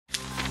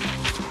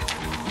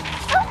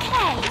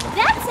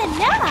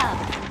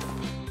enough!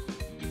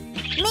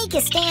 Make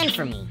a stand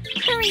for me.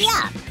 Hurry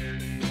up.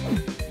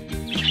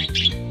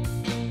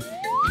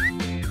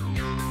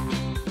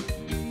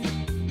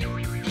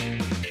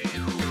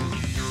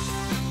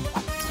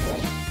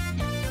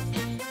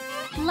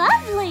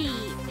 Lovely!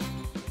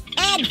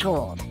 Add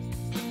gold.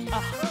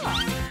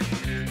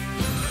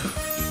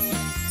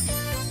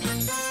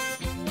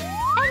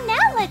 And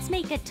now let's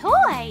make a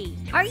toy!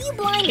 Are you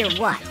blind or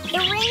what? The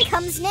ring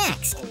comes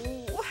next.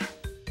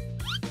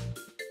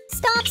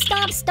 Stop,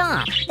 stop,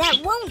 stop.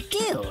 That won't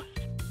do.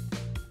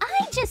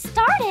 I just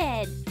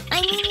started!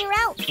 I mean your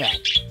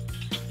outfit.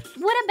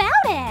 What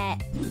about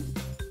it?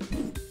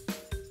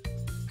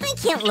 I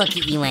can't look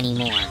at you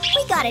anymore.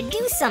 We gotta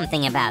do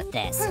something about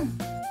this.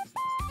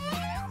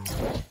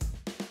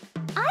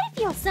 I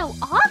feel so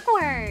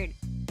awkward!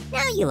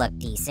 Now you look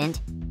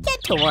decent.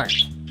 Get to work.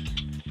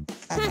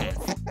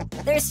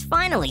 There's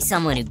finally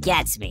someone who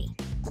gets me.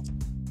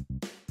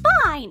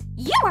 Fine!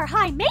 You are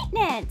high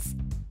maintenance!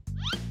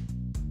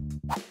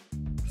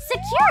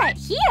 Secure it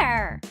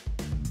here!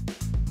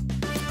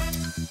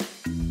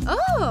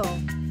 Oh!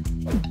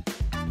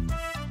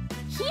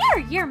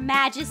 Here, Your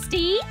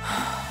Majesty!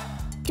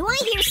 Do I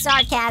hear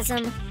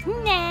sarcasm?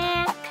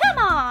 Nah, come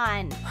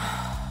on!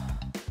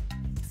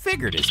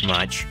 Figured as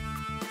much.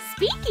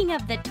 Speaking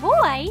of the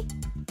toy,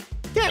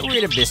 Get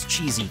rid of this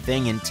cheesy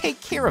thing and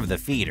take care of the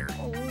feeder.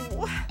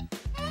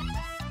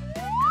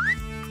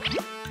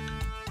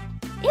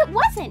 it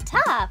wasn't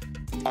tough.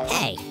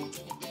 Hey,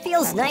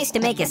 feels nice to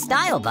make a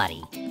style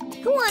buddy.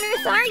 Who on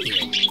earth are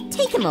you?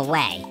 Take him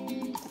away.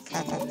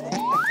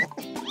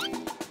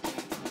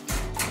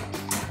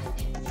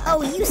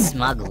 Oh, you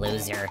smug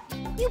loser.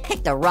 You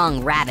picked the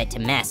wrong rabbit to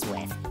mess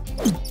with.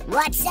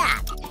 What's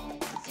up?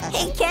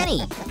 Hey,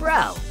 Kenny,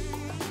 bro.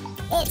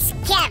 It's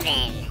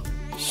Kevin.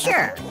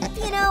 Sure,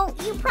 you know,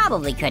 you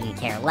probably couldn't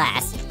care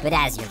less, but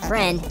as your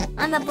friend,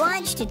 I'm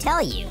obliged to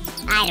tell you.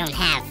 I don't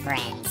have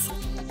friends.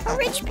 A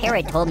rich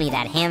parrot told me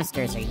that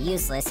hamsters are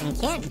useless and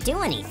can't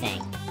do anything.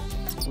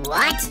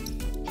 What?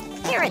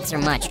 Parrots are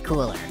much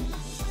cooler.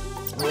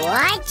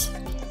 What?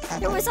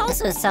 There was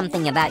also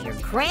something about your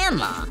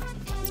grandma.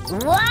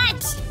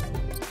 What?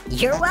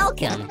 You're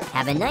welcome.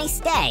 Have a nice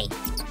day.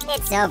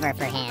 It's over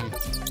for him.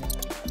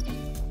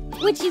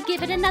 Would you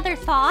give it another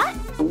thought?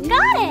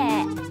 Got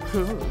it!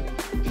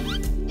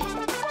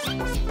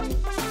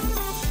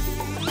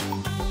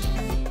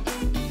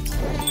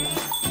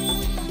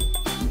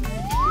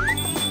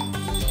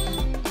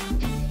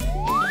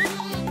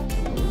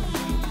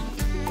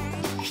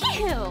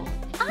 Phew!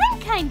 I'm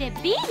kinda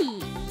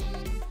bee!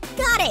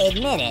 Gotta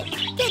admit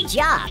it. Good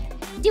job.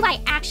 Do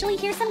I actually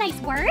hear some nice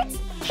words?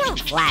 Don't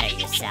flatter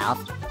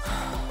yourself.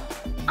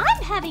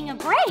 I'm having a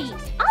break.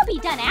 I'll be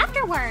done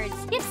afterwards.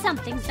 If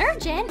something's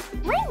urgent,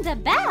 ring the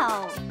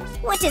bell.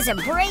 What does a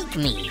break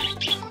mean?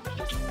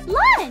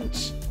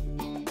 Lunch!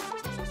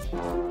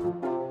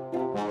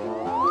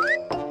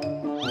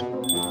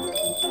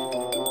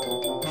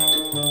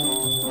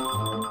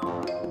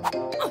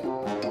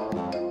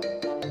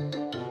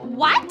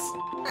 What?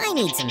 I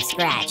need some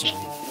scratching.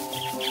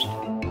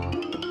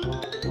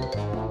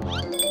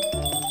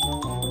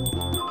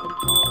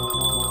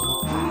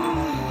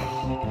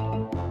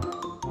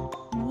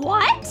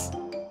 What?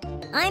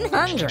 I'm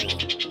hungry.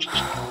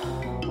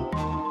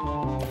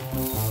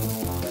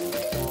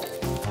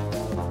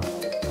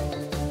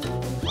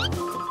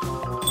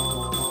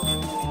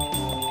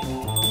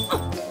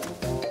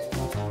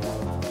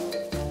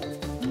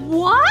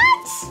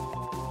 What?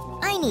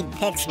 I need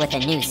picks with a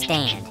new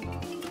stand.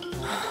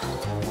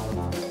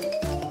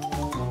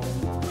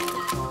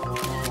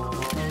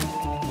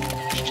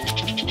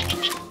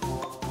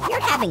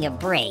 You're having a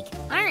break,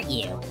 aren't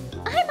you?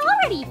 I'm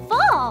already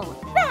full.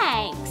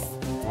 Thanks.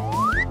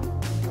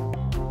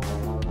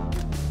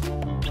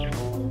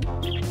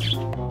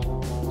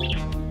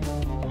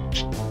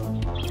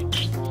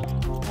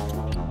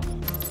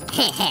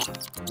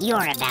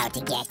 You're about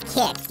to get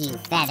kicked, you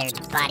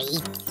feathered buddy.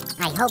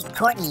 I hope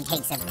Courtney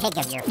takes a pic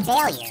of your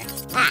failure.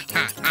 Ha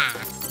ha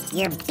ha.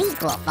 Your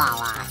beak will fall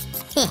off.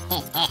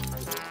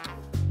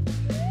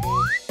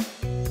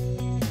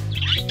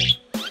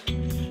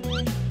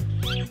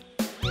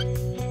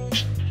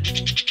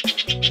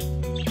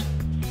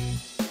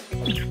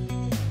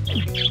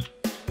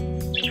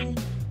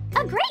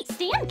 A great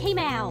stand came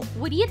out.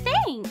 What do you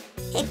think?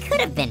 It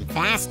could have been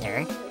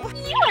faster.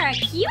 You are a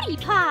cutie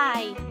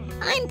pie.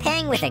 I'm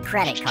paying with a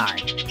credit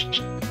card.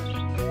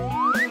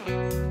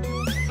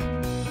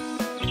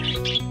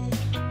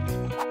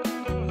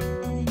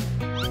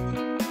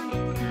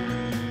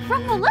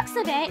 From the looks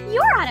of it,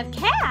 you're out of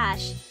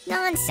cash.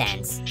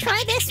 Nonsense.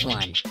 Try this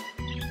one.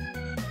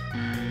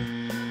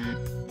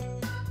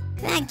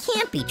 That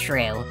can't be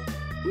true.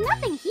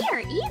 Nothing here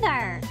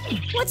either.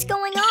 What's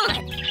going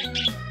on?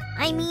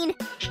 I mean,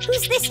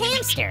 who's this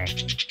hamster?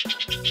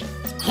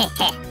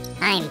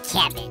 I'm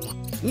Kevin.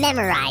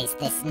 Memorize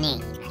this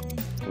name.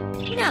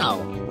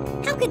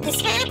 No. How could this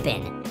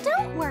happen?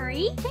 Don't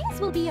worry, things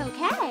will be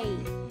okay.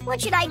 What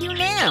should I do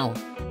now?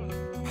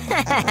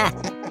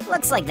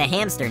 Looks like the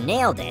hamster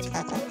nailed it.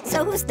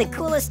 So who's the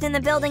coolest in the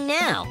building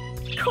now?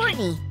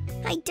 Courtney,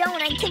 I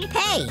can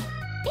pay.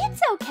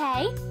 It's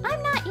okay.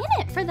 I'm not in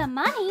it for the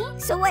money.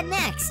 So what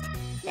next?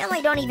 Now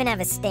I don't even have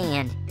a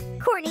stand.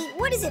 Courtney,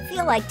 what does it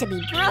feel like to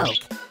be broke?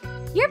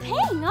 You're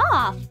paying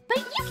off, but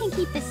you can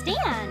keep the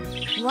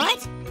stand.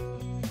 What?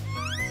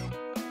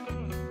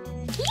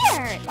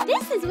 Here,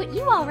 this is what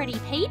you already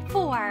paid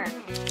for.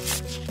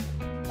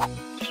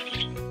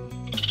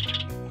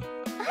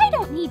 I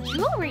don't need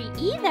jewelry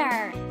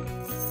either.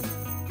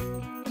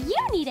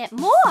 You need it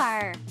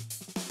more.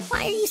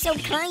 Why are you so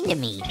kind to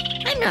me?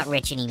 I'm not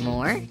rich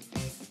anymore.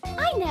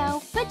 I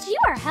know, but you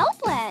are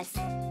helpless.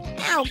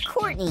 Ow,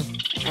 Courtney.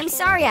 I'm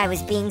sorry I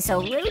was being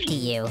so rude to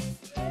you.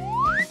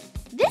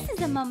 This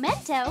is a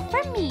memento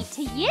from me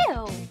to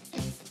you.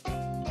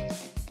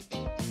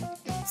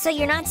 So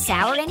you're not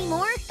sour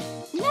anymore?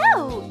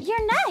 No,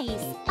 you're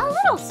nice. A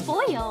little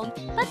spoiled,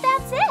 but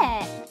that's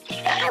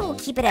it. I will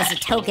keep it as a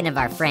token of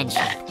our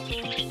friendship.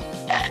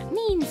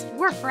 Means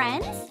we're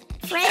friends?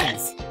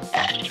 Friends.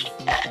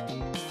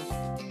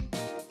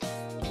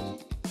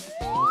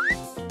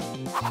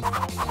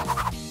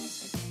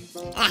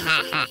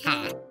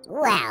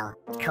 Well,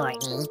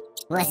 Courtney,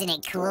 wasn't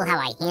it cool how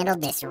I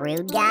handled this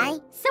rude guy?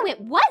 So it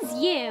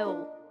was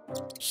you.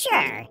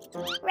 Sure,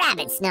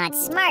 Rabbit's not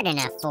smart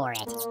enough for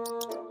it.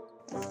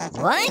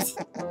 What?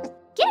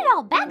 Get it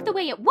all back the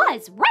way it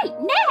was right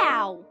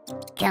now.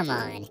 Come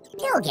on,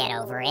 he'll get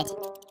over it.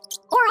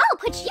 Or I'll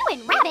put you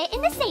and Rabbit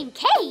in the same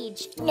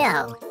cage.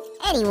 No,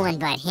 anyone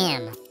but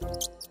him.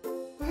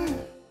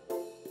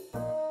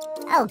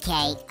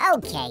 Okay,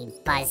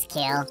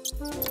 Buzzkill.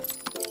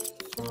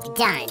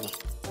 Done.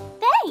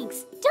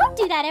 Thanks. Don't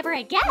do that ever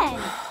again.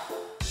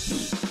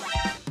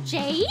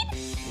 Jade?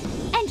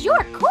 And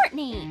you're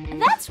Courtney.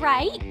 That's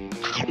right.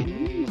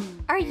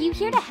 Are you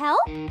here to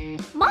help?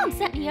 Mom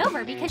sent me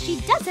over because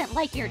she doesn't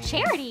like your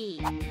charity.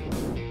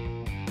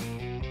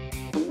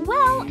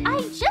 Well,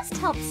 I just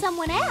helped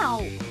someone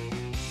out.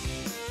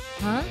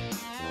 Huh?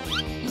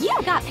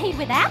 You got paid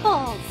with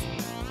apples.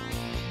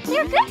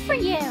 They're good for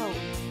you.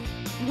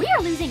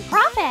 We're losing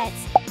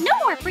profits. No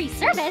more free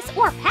service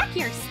or pack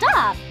your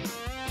stuff.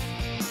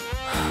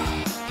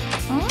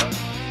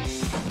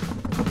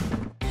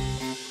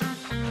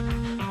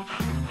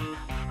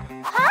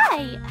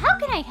 Hi, how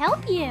can I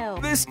help you?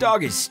 This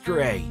dog is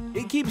stray.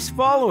 It keeps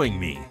following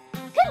me.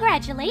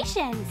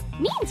 Congratulations!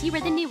 Means you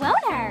were the new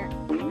owner.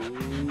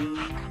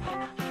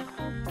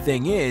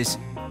 Thing is,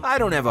 I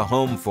don't have a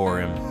home for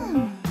him.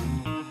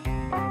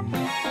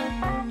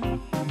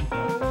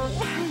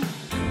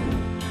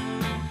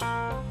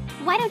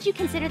 Why don't you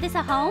consider this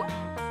a home?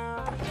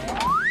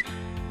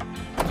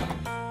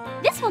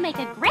 This will make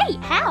a great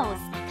house.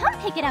 Come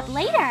pick it up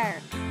later.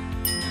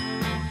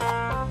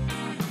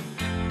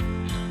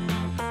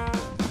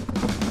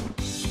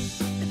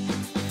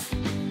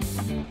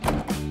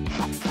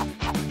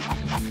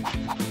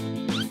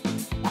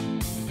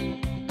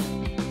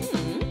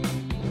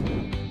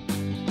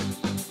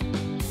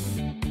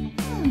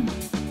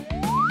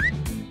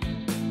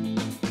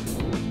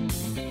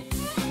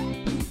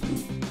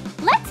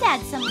 Let's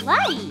add some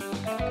light.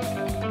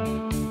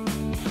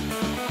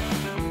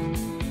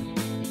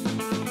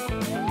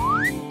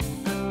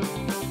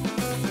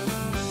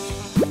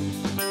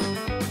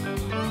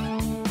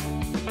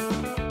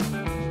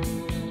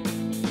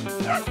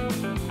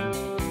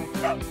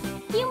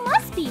 You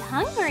must be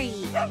hungry.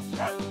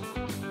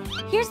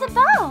 Here's a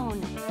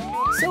bone.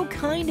 So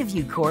kind of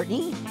you,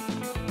 Courtney.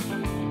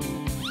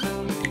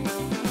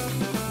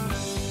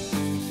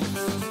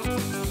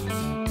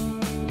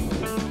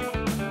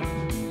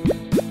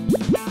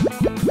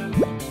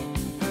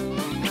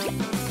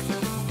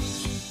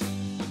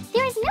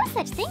 There is no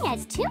such thing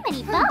as too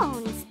many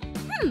bones.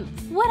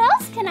 What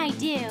else can I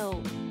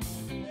do?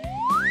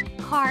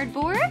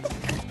 Cardboard?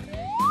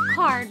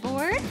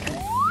 Cardboard?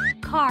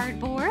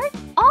 Cardboard?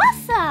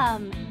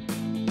 Awesome!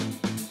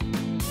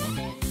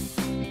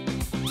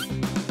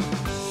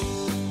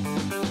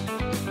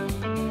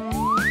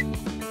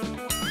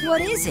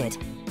 What is it?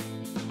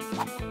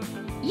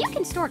 You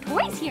can store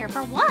toys here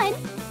for one.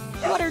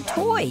 What are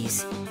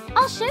toys?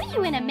 I'll show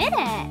you in a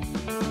minute.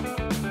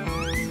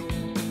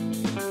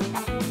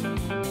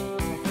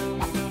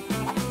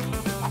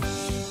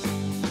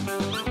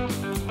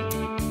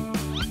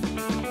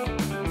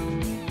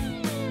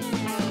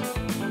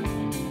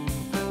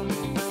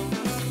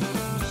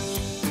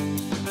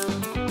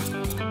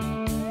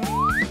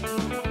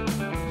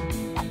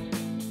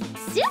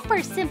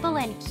 Super simple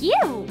and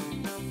cute.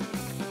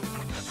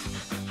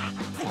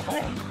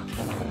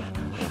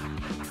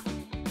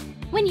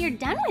 When you're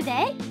done with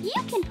it, you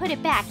can put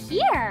it back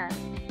here.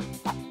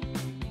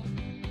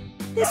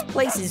 This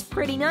place is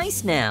pretty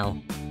nice now.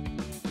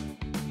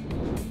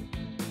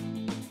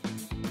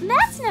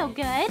 That's no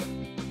good.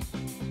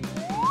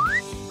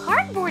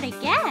 Cardboard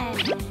again.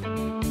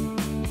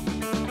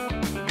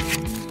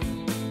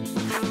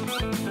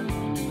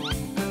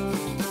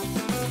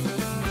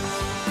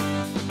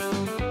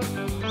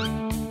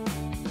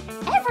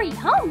 Every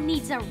home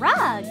needs a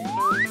rug.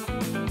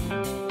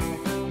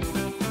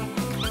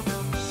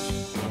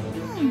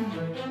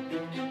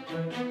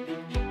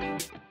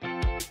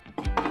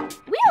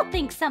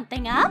 think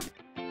something up.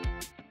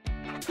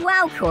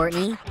 Wow,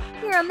 Courtney,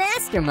 you're a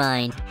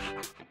mastermind.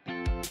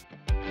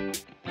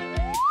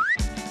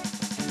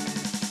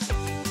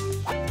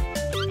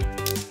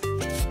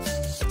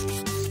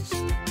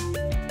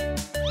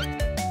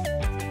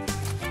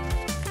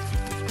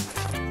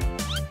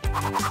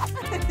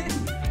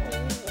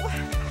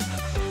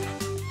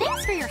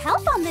 Thanks for your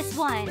help on this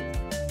one.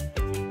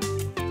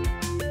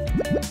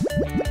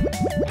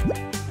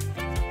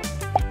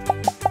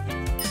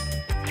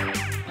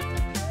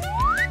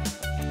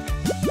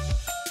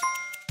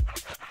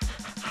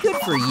 Good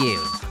for you.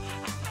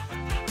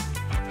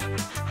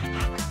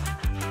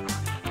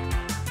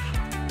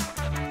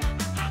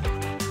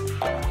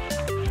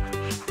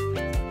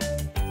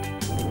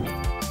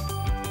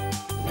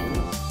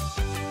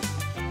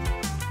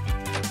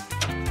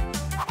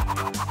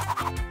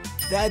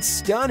 That's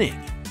stunning.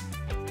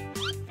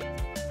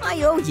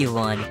 I owe you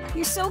one.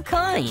 You're so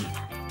kind.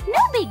 No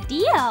big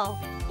deal.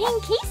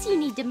 In case you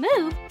need to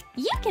move,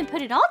 you can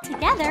put it all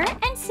together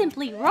and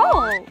simply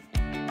roll.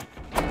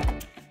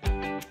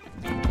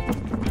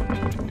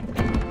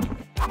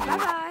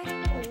 Bye-bye.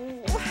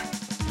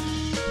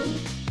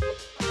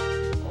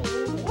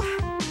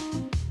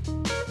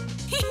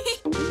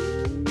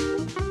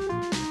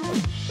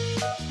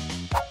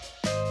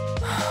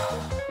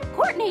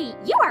 Courtney,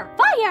 you are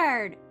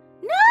fired!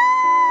 No!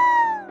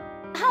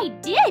 I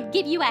did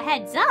give you a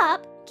heads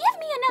up. Give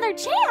me another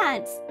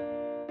chance.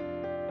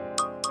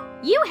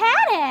 You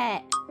had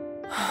it.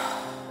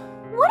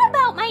 What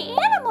about my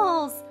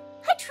animals?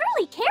 I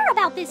truly care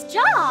about this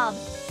job.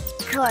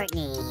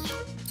 Courtney.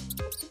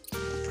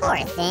 Poor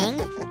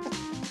thing.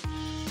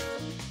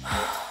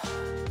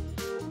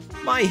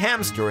 My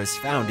hamster has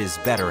found his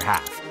better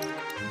half.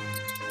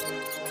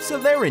 So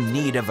they're in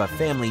need of a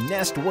family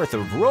nest worth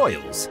of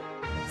royals.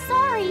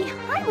 Sorry,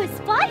 I was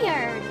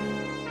fired.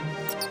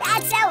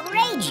 That's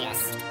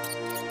outrageous.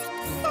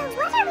 So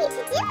what are we to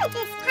do with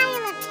this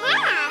pile of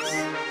cash?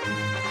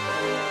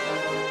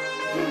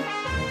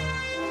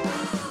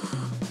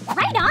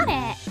 Right on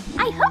it.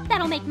 I hope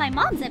that'll make my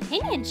mom's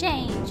opinion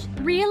change.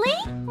 Really?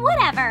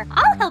 Whatever.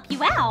 I'll help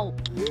you out.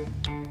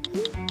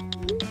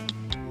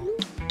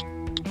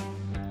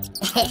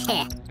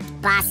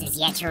 Boss is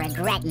yet to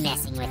regret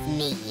messing with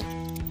me.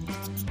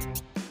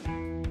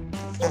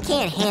 You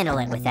can't handle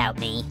it without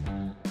me.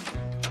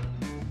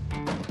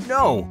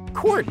 No,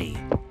 Courtney.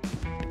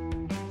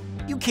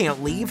 You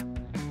can't leave.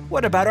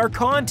 What about our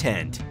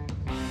content?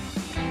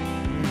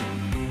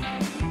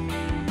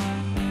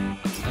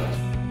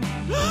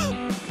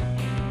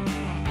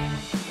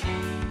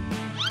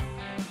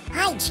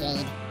 Hi,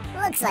 Jade.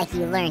 Looks like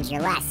you learned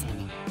your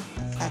lesson.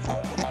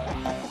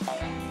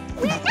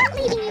 We're not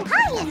leaving you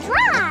high and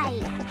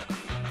dry.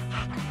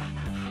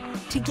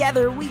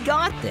 Together, we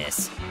got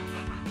this.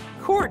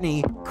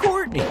 Courtney,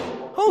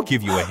 I'll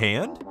give you a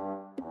hand.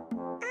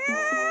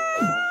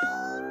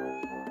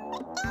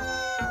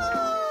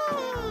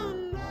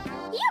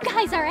 You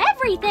guys are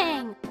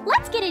everything.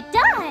 Let's get it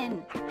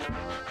done.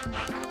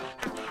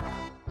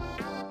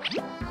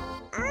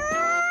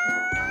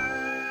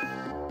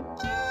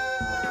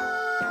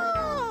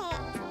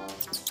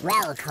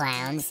 Well,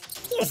 clowns,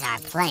 here's our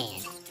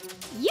plan.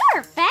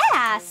 You're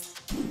fast.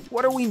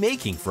 What are we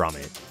making from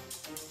it?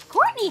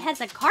 Courtney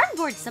has a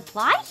cardboard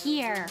supply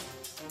here.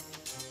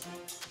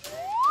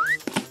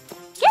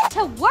 Get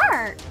to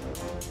work.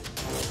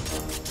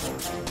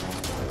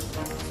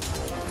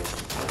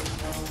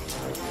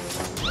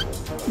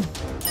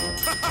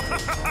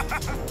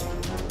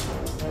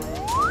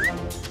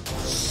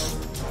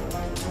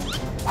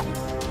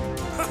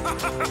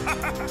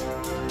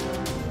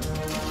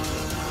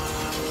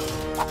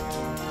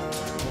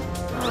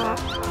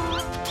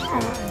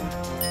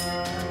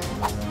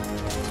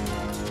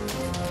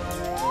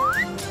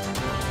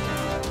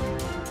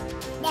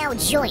 Now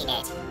join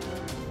it.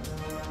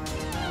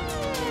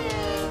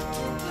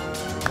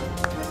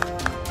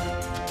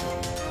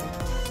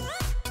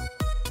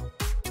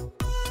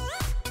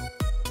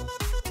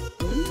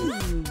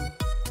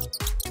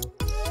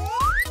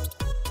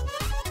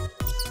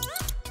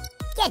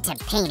 Get to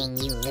painting,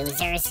 you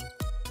losers.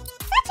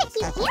 Such a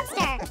cute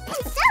hamster,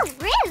 and so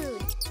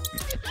rude.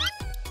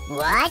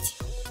 What?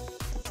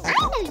 I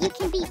know you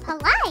can be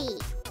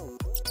polite.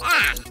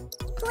 Ah,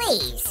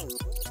 please.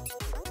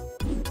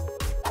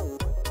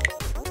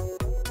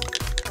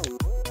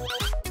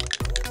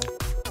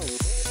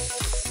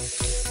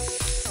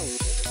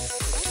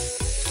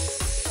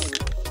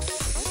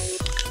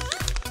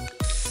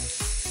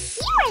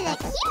 You're the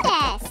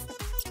cutest.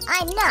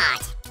 I'm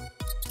not.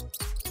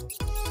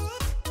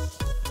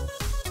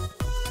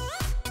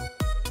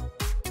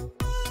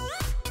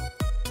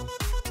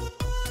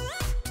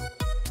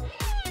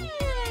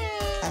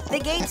 The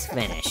gate's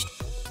finished.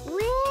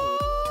 With you.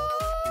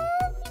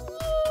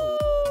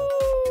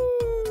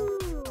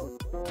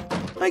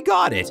 I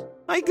got it.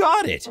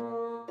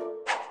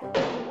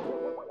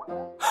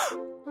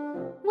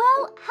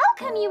 Well, how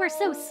come you were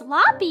so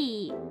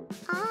sloppy?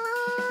 I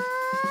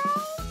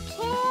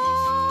can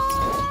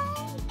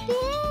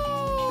build.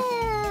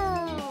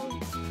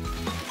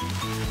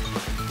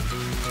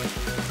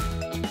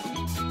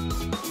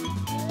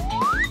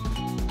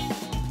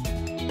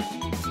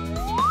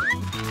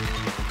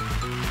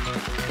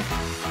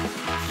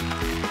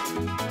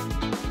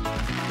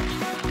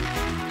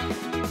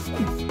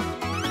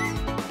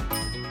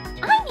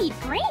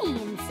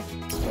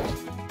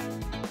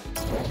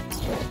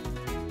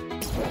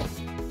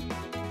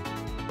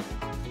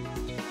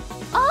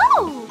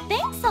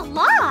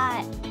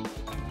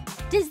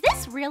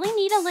 really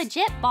need a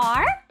legit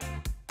bar?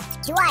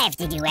 Do I have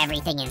to do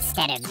everything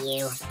instead of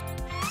you?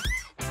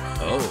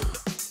 Oh.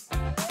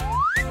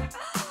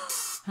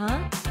 Huh?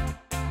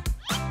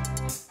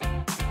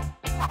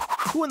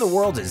 Who in the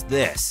world is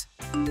this?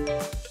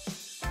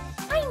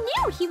 I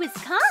knew he was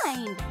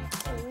kind.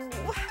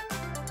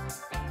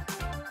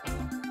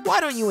 Why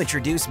don't you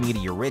introduce me to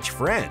your rich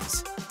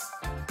friends?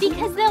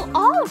 Because they'll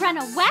all run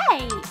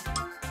away.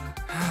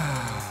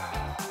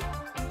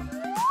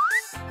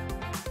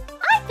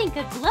 I think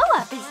a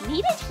glow-up is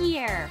needed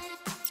here.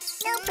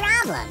 No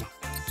problem.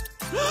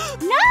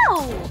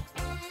 No!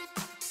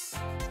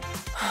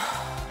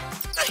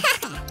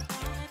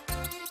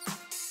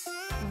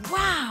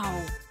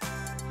 Wow!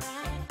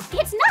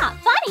 It's not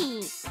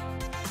funny!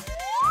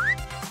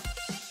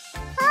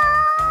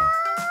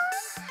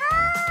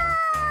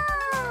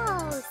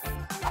 House!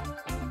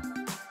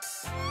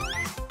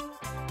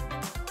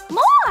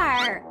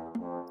 More!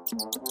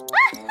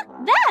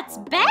 That's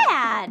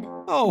bad!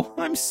 Oh,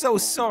 I'm so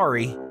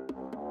sorry.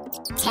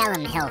 Tell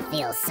him he'll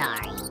feel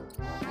sorry.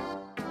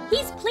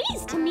 He's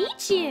pleased to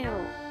meet you.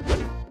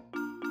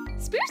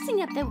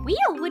 Sprucing up the wheel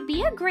would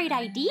be a great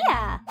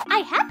idea.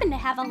 I happen to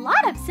have a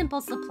lot of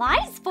simple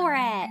supplies for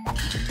it.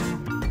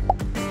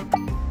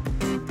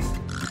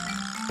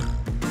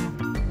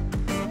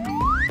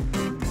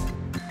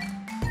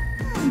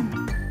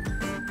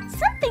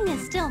 Something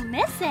is still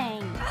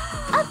missing.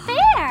 A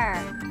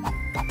fair.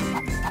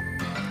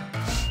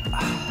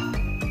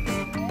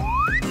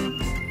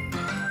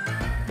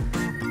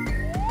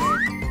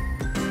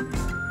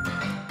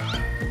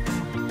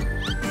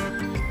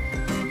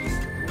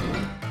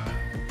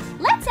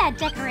 Let's add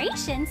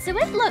decorations so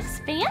it looks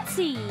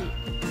fancy.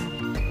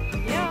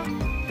 Yeah.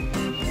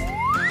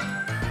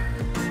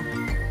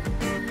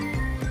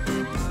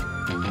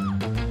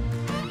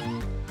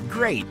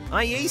 Great,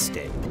 I aced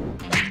it.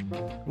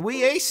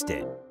 We aced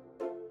it.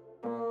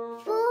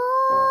 4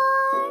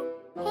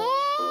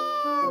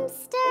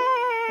 hamsters!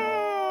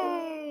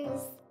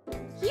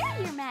 Here,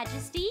 Your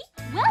Majesty.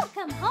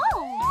 Welcome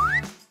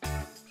home.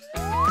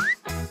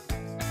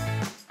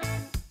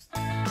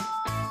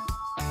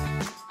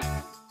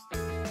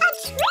 A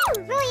true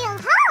royal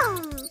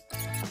home!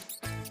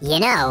 You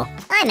know,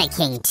 I'm a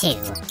king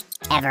too.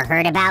 Ever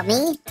heard about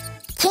me?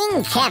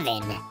 King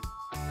Kevin.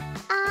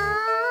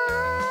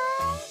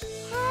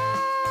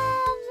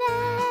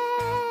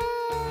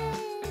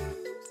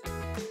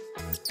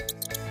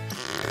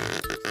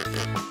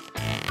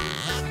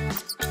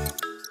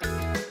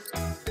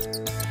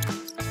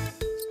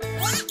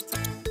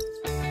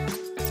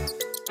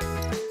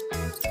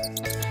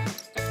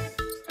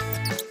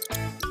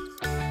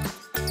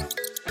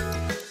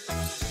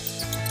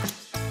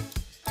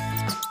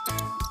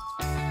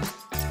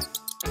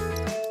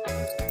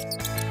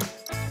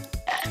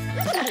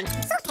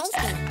 So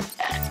tasty!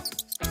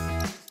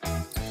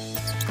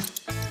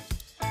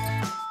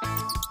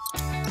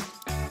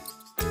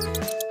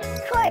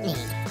 Courtney,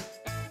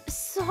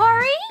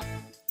 Sorry?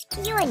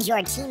 you and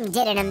your team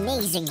did an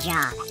amazing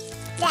job.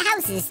 The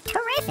house is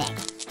terrific.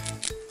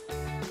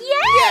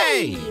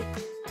 Yay! Yay!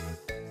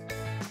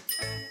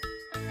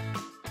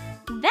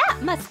 That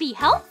must be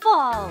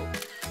helpful.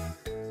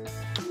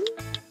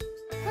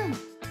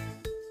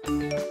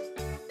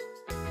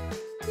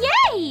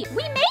 Yay!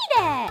 We made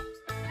it!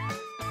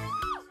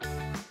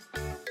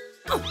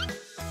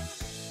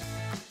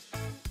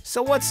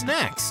 So what's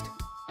next?